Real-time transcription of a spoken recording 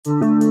Hello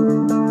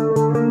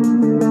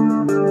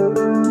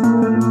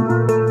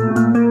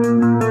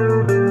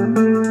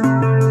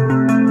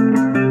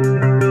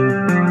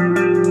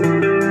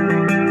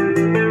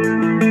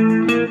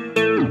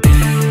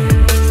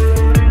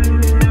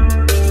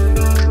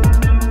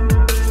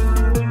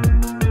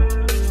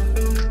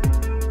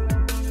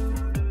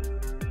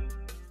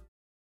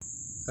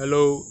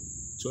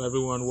to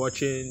everyone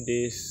watching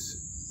this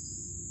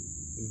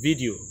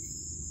video.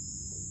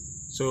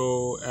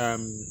 So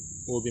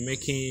we'll be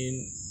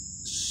making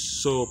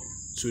soap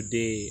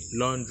today,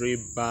 laundry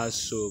bar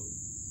soap.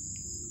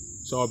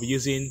 So I'll be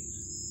using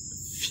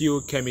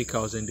few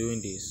chemicals in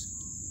doing this.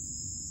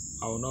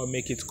 I will not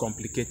make it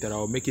complicated. I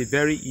will make it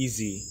very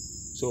easy.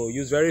 So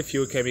use very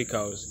few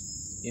chemicals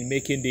in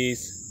making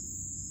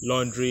this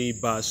laundry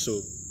bar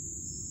soap.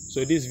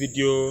 So this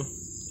video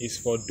is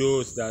for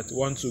those that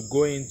want to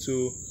go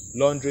into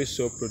laundry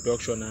soap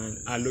production and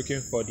are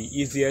looking for the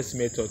easiest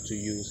method to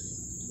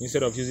use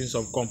instead of using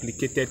some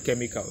complicated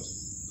chemicals.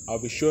 I'll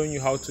be showing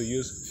you how to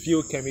use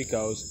few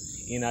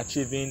chemicals in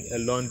achieving a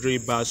laundry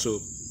bar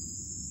soap.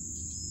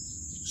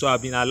 So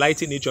I've been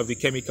highlighting each of the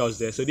chemicals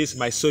there. So this is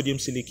my sodium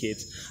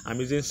silicate. I'm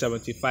using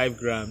 75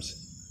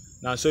 grams.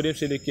 Now sodium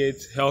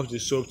silicate helps the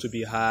soap to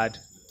be hard.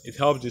 It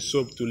helps the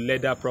soap to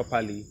lather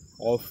properly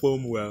or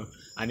foam well,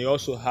 and it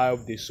also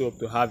helps the soap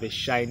to have a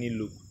shiny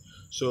look.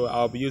 So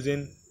I'll be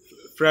using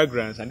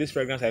fragrance, and this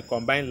fragrance I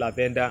combine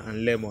lavender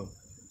and lemon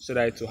so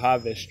that it will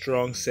have a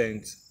strong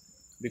scent,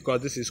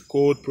 because this is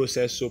cold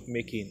process soap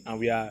making and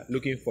we are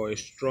looking for a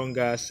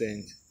stronger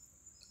scent.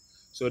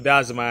 So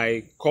that's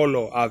my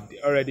color. I've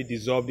already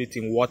dissolved it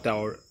in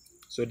water,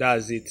 so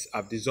that's it.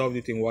 I've dissolved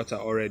it in water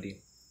already.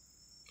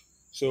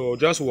 So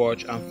just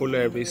watch and follow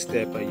every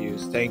step I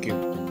use. Thank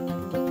you.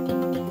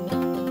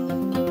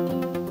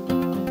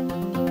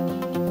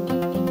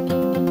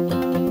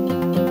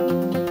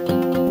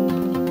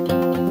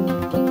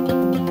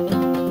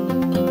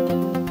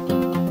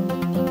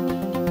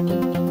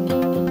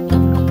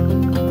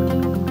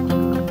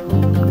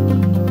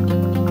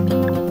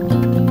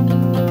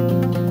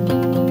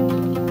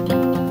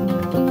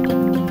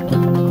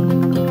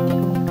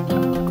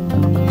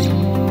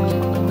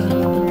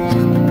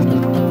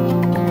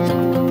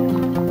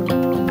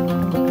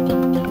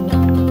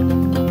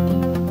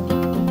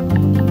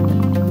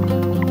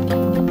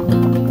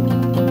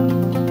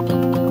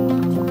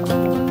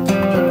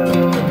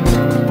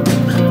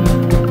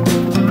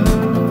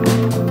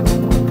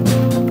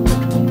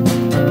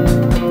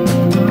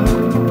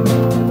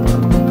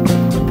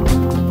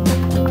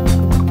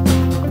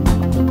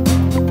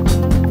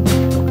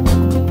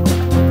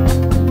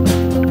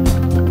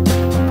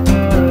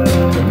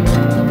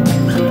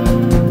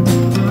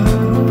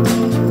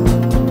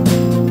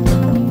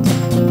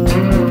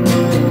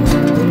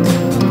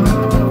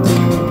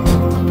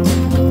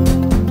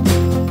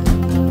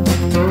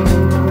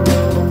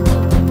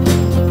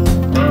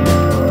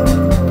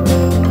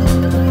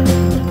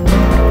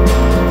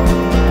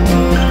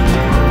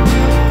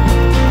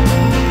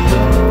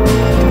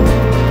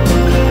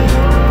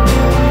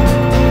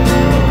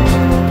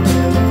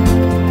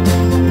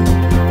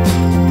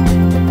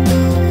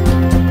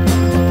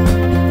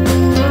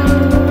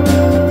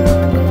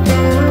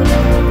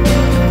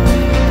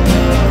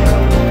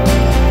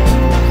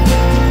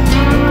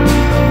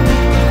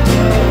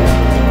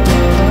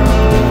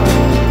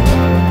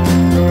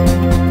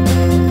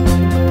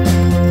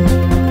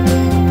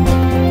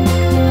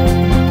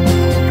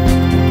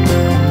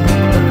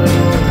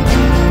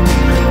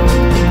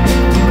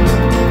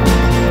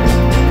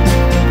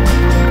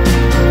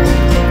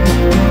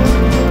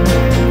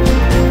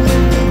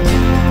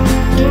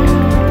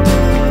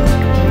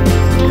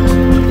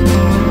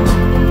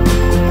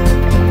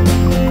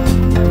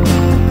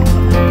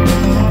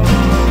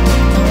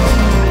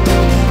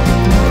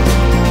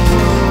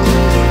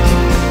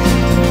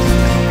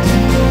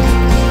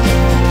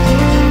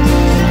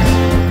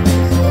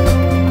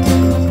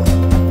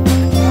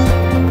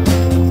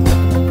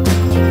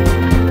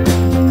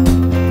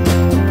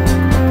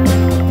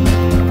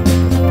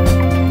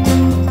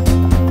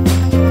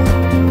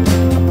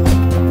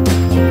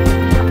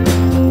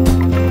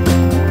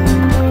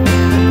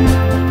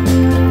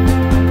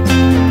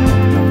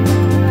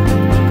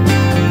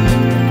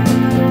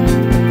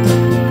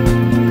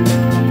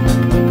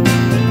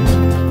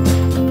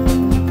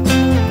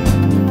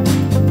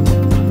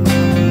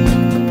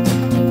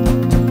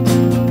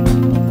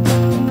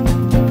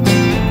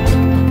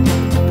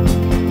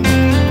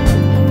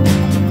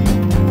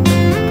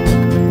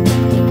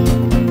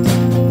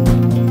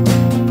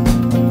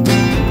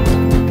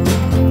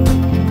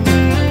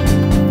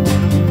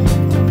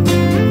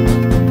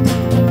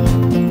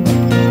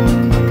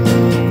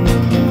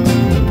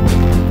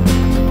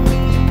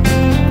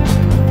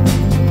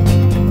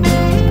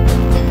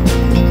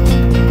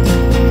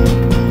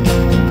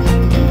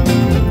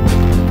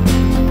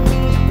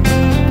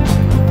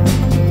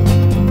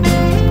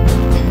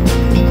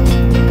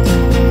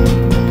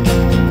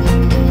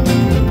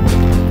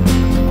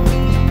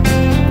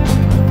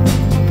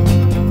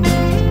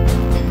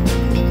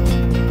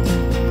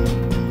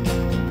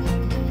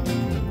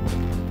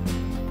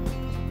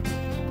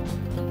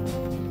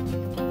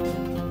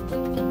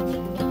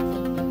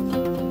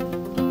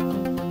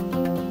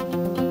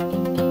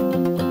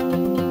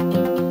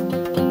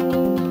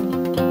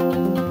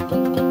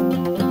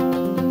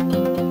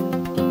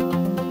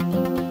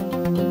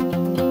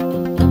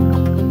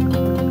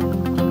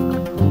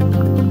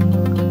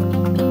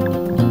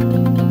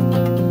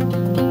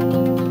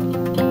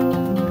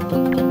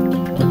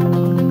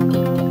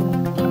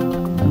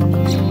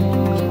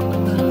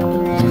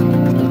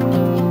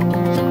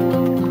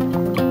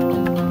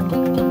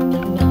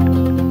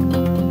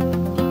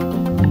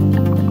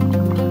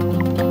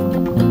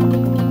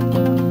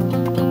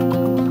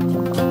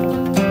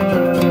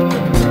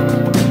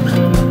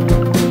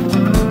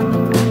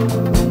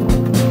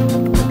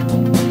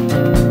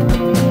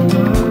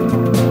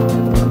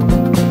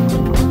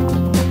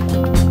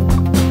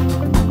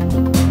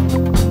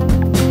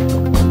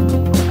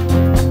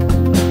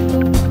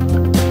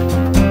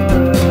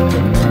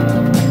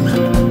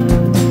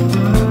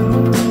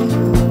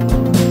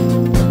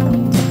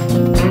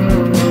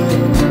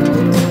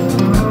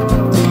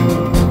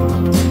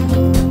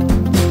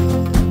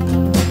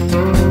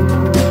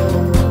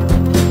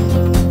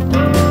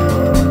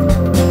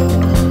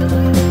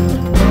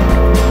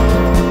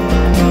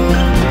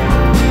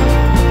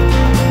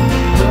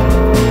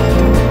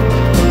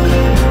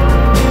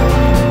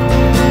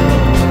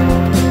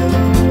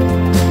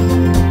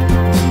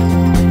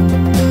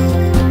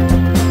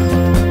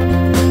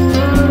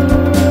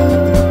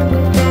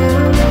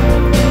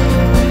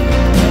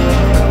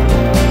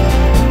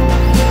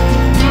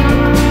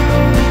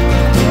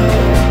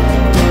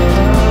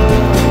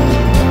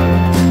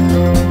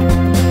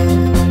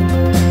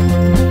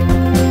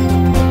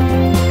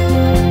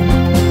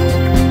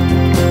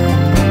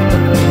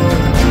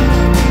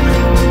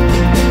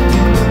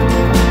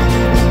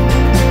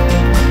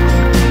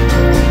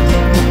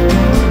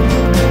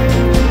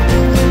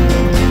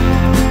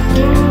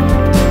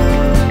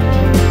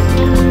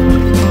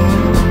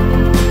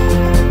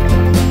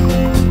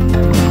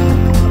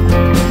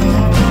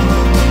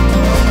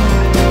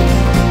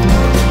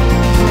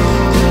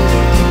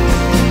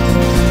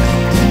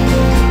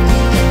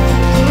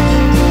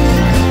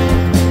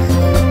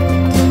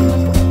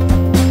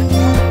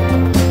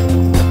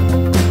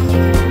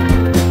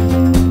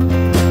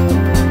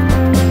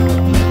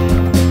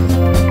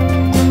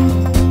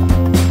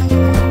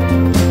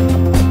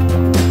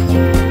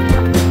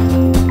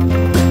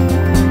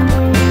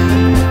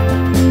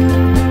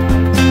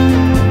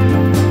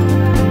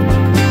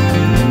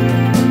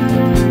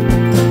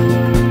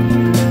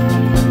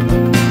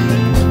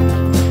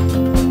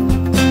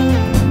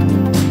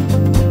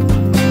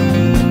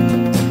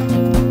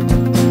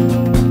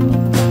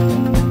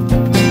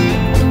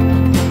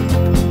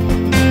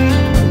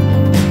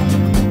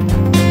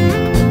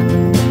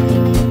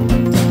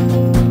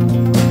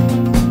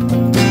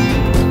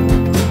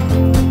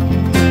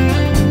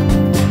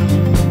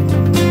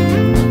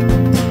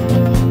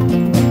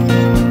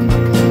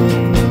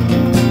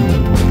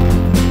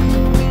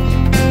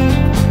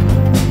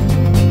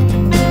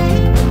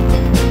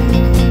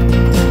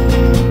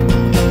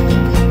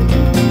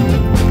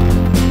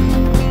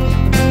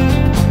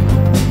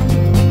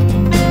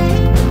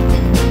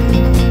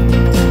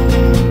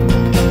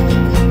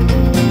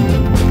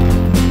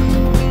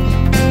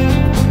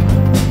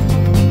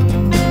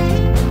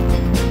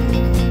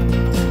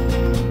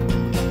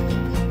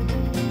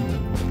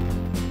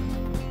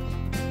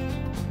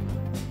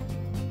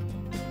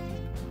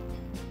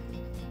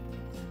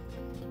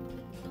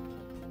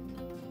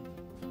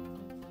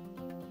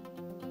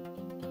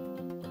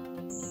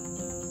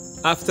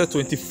 After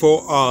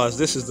 24 hours,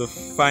 this is the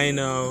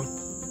final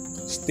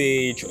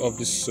stage of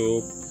the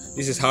soap.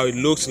 This is how it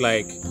looks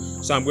like.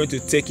 So I'm going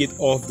to take it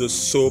off the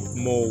soap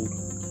mold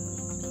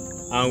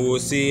and we'll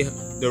see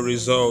the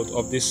result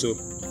of this soap.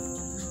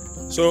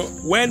 So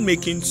when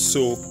making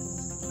soap,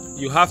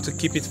 you have to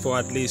keep it for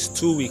at least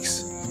 2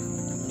 weeks,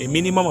 a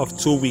minimum of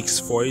 2 weeks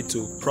for it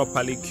to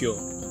properly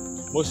cure.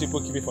 Most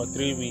people keep it for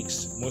 3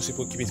 weeks, most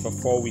people keep it for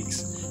 4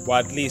 weeks,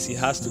 but at least it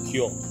has to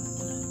cure.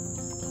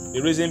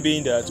 The reason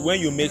being that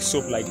when you make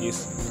soap like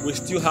this, we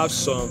still have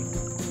some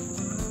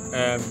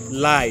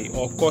lye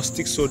or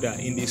caustic soda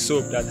in the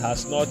soap that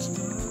has not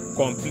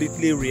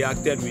completely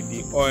reacted with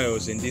the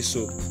oils in this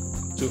soap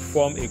to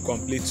form a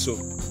complete soap.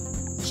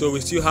 So we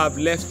still have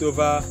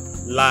leftover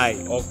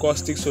lye or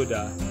caustic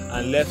soda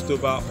and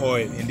leftover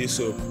oil in this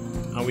soap,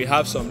 and we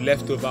have some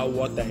leftover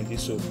water in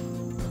this soap.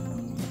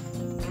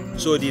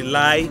 So the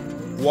lye,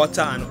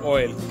 water and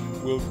oil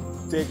will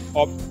take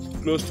up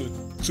close to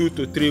 2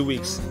 to 3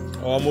 weeks,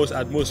 or almost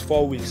at most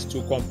 4 weeks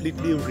to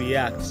completely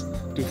react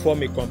to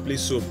form a complete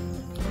soap.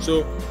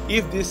 So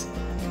if these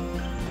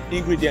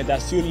ingredients are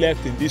still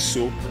left in this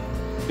soap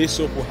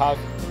will have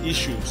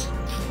issues.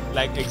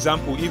 Like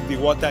example, if the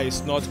water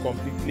is not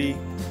completely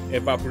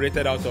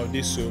evaporated out of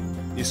this soap,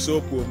 the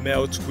soap will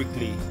melt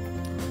quickly.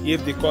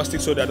 If the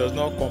caustic soda does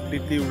not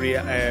completely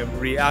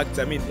react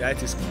with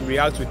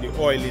the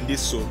oil in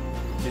this soap,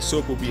 the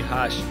soap will be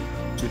harsh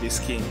to the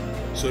skin.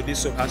 So this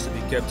soap has to be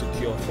kept to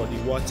cure for the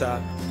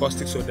water,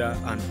 caustic soda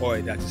and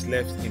oil that is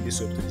left in this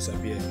soap to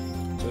disappear.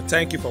 So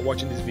thank you for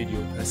watching this video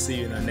and see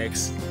you in the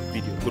next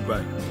video.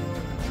 Goodbye.